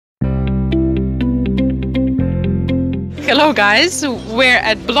Hello guys, we're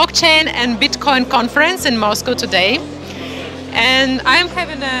at Blockchain and Bitcoin conference in Moscow today. And I'm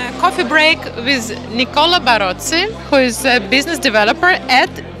having a coffee break with Nicola Barozzi, who is a business developer at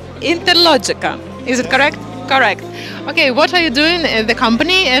Interlogica. Is it correct? Correct. Okay, what are you doing at the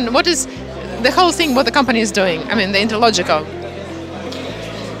company and what is the whole thing what the company is doing? I mean, the Interlogica.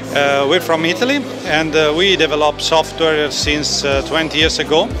 We're from Italy and we developed software since 20 years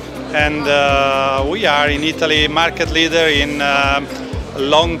ago. And we are in Italy market leader in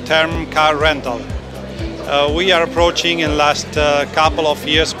long-term car rental. We are approaching in last couple of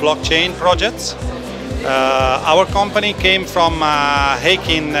years blockchain projects. Our company came from a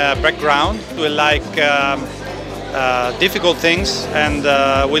hacking background. We like difficult things and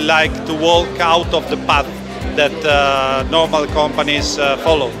we like to walk out of the path that normal companies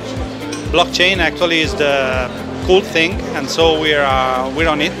follow. Blockchain actually is the cool thing, and so we're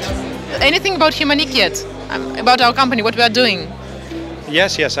on it. Anything about Humanic yet? About our company, what we are doing?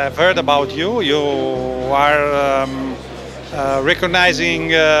 Yes, I've heard about you. You are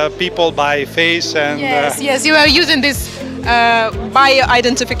recognizing people by face and... Yes, you are using this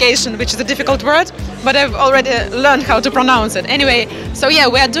bio-identification, which is a difficult word, but I've already learned how to pronounce it. Anyway, so yeah,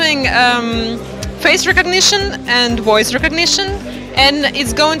 we are doing face recognition and voice recognition, and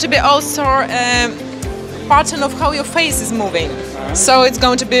it's going to be also pattern of how your face is moving. So it's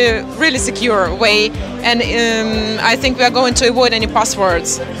going to be a really secure way, and I think we are going to avoid any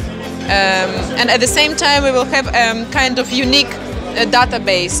passwords. And at the same time we will have kind of unique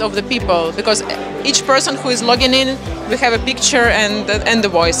database of the people, because each person who is logging in, we have a picture and the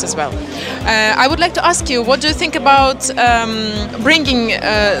voice as well. I would like to ask you, what do you think about bringing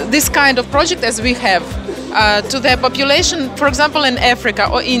this kind of project as we have to the population, for example in Africa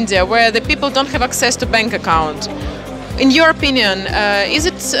or India, where the people don't have access to bank account? In your opinion,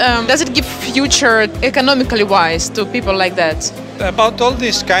 does it give future economically wise to people like that? About all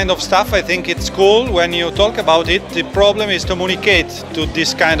this kind of stuff, I think it's cool when you talk about it. The problem is to communicate to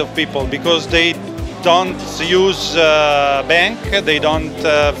this kind of people, because they don't use bank, they don't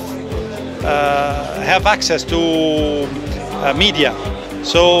have access to media.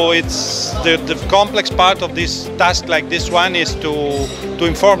 So it's the complex part of this task like this one is to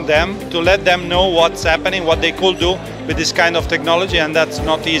inform them, to let them know what's happening, what they could do with this kind of technology, and that's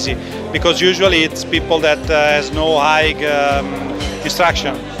not easy, because usually it's people that has no high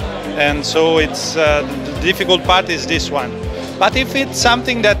instruction, and so it's the difficult part is this one. But if it's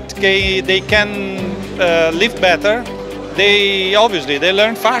something that they can live better, they obviously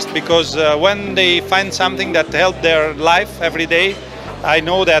learn fast, because when they find something that helps their life every day. I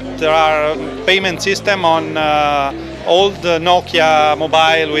know that there are payment system on old Nokia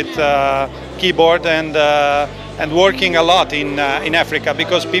mobile with keyboard and working a lot in Africa,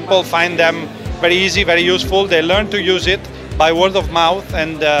 because people find them very easy, very useful. They learn to use it by word of mouth.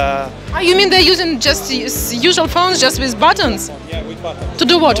 And you mean they're using just usual phones, just with buttons? Yeah, with buttons. To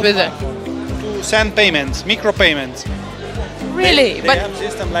do what with it? To send payments, micro payments. Really? They have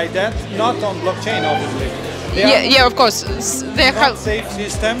system like that, not on blockchain, obviously. Yeah, of course. They are safe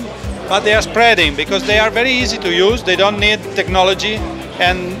system, but they are spreading because they are very easy to use. They don't need technology,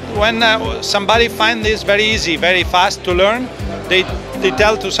 and when somebody finds this very easy, very fast to learn, they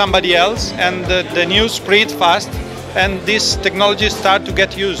tell to somebody else, and the news spread fast, and these technologies start to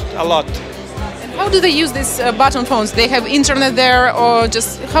get used a lot. How do they use these button phones? They have internet there, or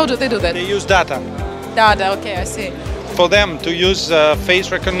just how do they do that? They use data. Data, okay, I see. For them to use face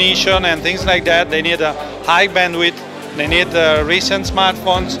recognition and things like that, they need a high bandwidth, they need recent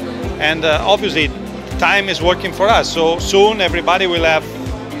smartphones, and obviously time is working for us. So soon everybody will have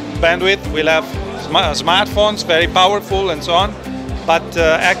bandwidth, will have smartphones, very powerful and so on. But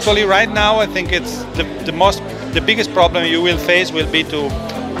actually right now I think it's the biggest problem you will face will be to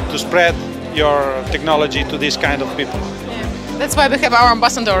spread your technology to this kind of people. Yeah. That's why we have our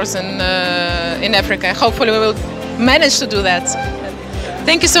ambassadors in Africa. Hopefully we will manage to do that.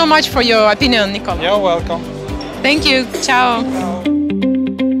 Thank you so much for your opinion, Nicola. You're welcome. Thank you. Ciao.